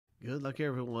Good luck,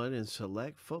 everyone, in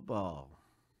select football.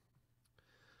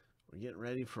 We're getting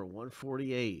ready for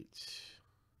 148.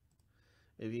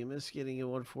 If you miss getting a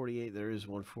 148, there is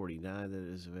 149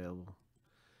 that is available.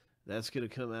 That's going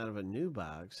to come out of a new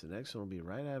box. The next one will be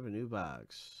right out of a new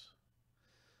box.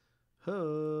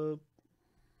 Hope.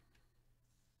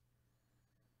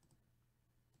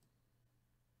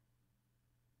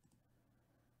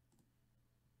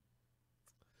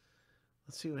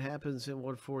 Let's see what happens in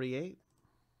 148.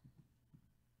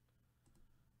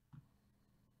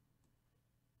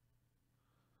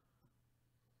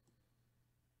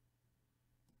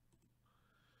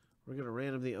 We're going to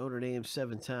random the owner name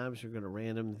 7 times. We're going to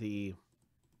random the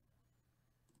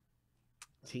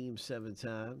team 7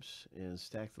 times and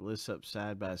stack the lists up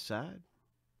side by side.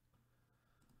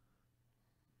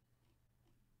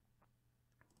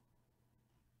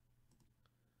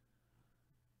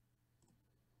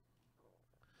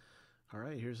 All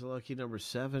right, here's the lucky number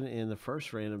 7, and the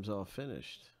first random's all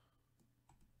finished.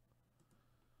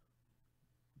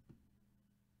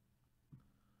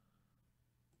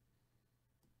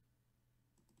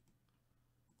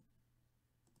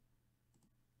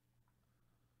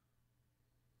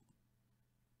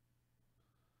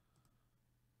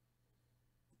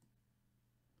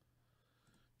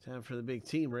 Time for the big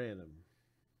team random.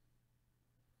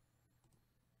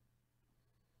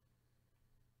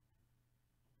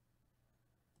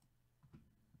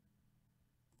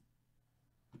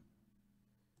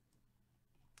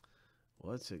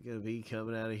 What's it going to be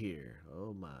coming out of here?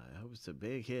 Oh, my. I hope it's a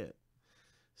big hit.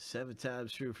 7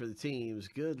 times through for the teams.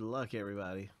 Good luck,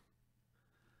 everybody.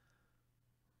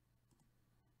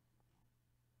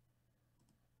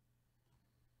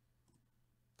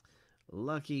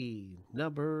 Lucky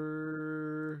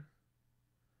number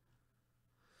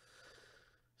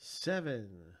 7.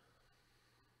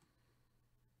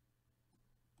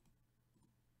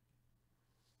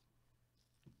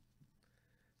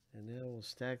 And now we'll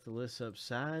stack the lists up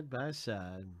side by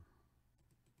side.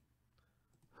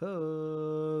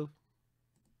 Ho!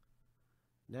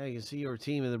 Now you can see your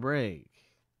team in the break.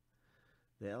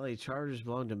 The LA Chargers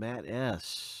belong to Matt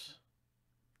S.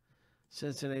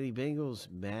 Cincinnati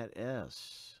Bengals, Matt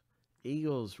S.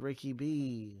 Eagles, Ricky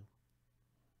B.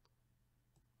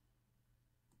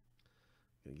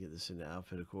 Gonna get this into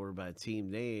alphabetical order by team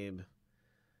name.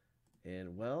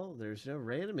 And, well, there's no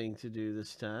randoming to do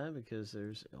this time because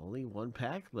there's only one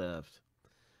pack left.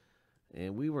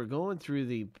 And we were going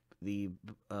through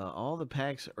all the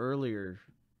packs earlier,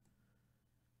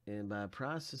 and by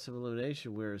process of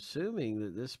elimination, we're assuming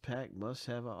that this pack must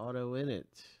have an auto in it.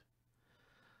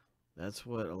 That's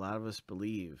what a lot of us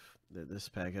believe, that this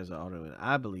pack has an auto in it.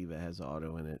 I believe it has an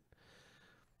auto in it.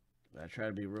 I try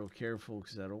to be real careful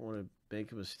because I don't want to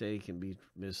make a mistake and be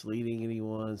misleading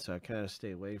anyone, so I kind of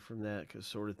stay away from that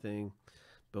sort of thing.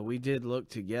 But we did look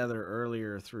together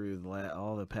earlier through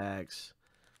all the packs,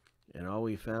 and all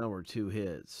we found were 2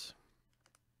 hits.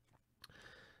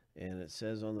 And it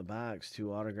says on the box,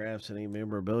 2 autographs and a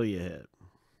memorabilia hit.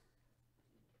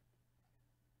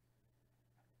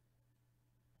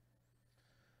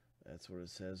 That's what it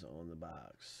says on the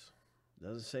box. It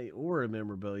doesn't say or a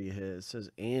memorabilia hit. It says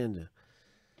and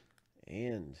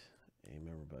a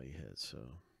memorabilia hit. So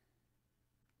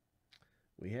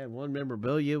we had 1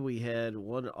 memorabilia. We had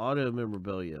 1 auto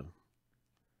memorabilia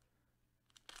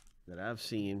that I've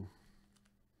seen.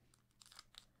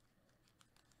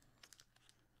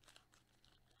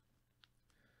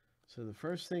 So the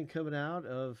first thing coming out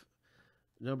of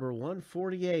number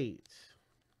 148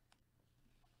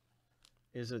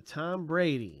 is a Tom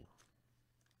Brady.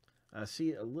 I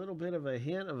see a little bit of a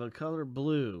hint of a color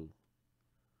blue.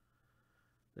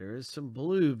 There is some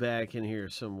blue back in here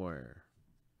somewhere.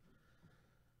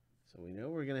 So we know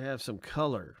we're going to have some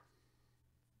color.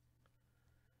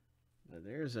 But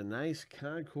there's a nice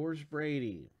Concourse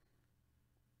Brady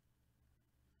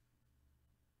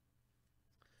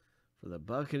for the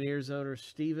Buccaneers owner,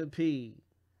 Stephen P.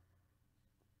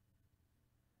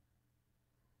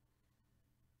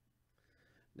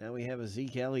 Now we have a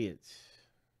Zeke Elliott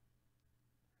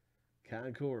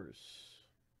Concourse.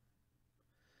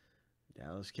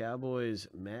 Dallas Cowboys,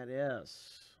 Matt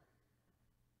S.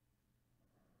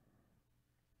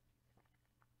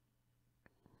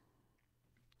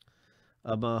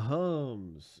 A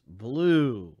Mahomes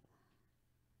blue.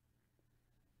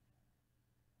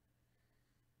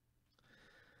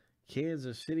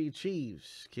 Kansas City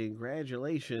Chiefs,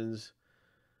 congratulations,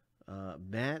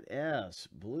 Matt S.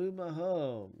 Blue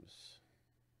Mahomes.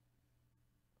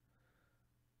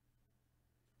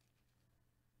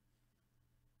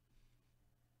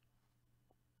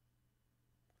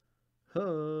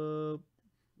 Hope.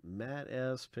 Matt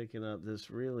S. picking up this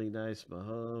really nice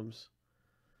Mahomes.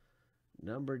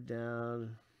 Numbered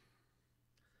down.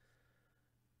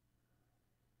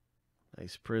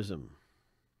 Nice prism.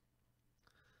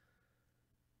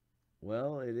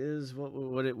 Well, it is what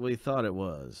we thought it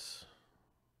was.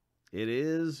 It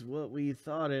is what we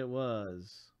thought it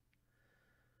was.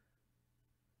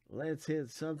 Let's hit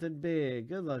something big.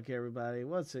 Good luck, everybody.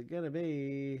 What's it going to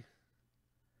be?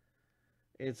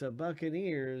 It's a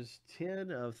Buccaneers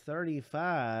 10 of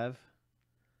 35.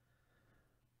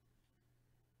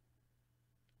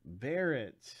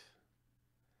 Barrett.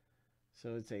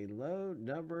 So it's a low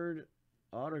numbered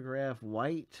autograph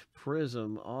white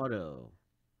prism auto.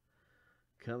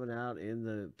 Coming out in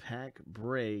the pack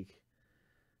break.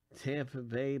 Tampa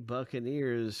Bay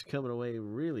Buccaneers coming away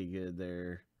really good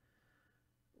there.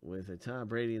 With a Tom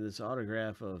Brady in this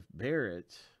autograph of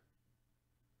Barrett.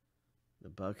 The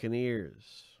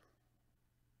Buccaneers.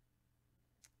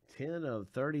 10 of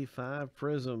 35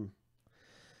 prism.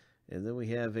 And then we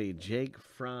have a Jake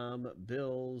Fromm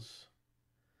Bills.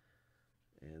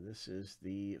 And this is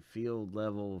the field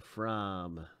level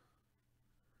Fromm.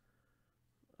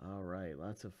 All right,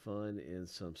 lots of fun in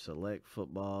some select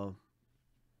football.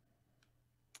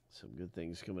 Some good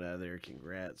things coming out of there.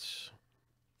 Congrats.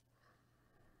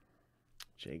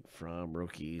 Jake Fromm,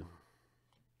 rookie.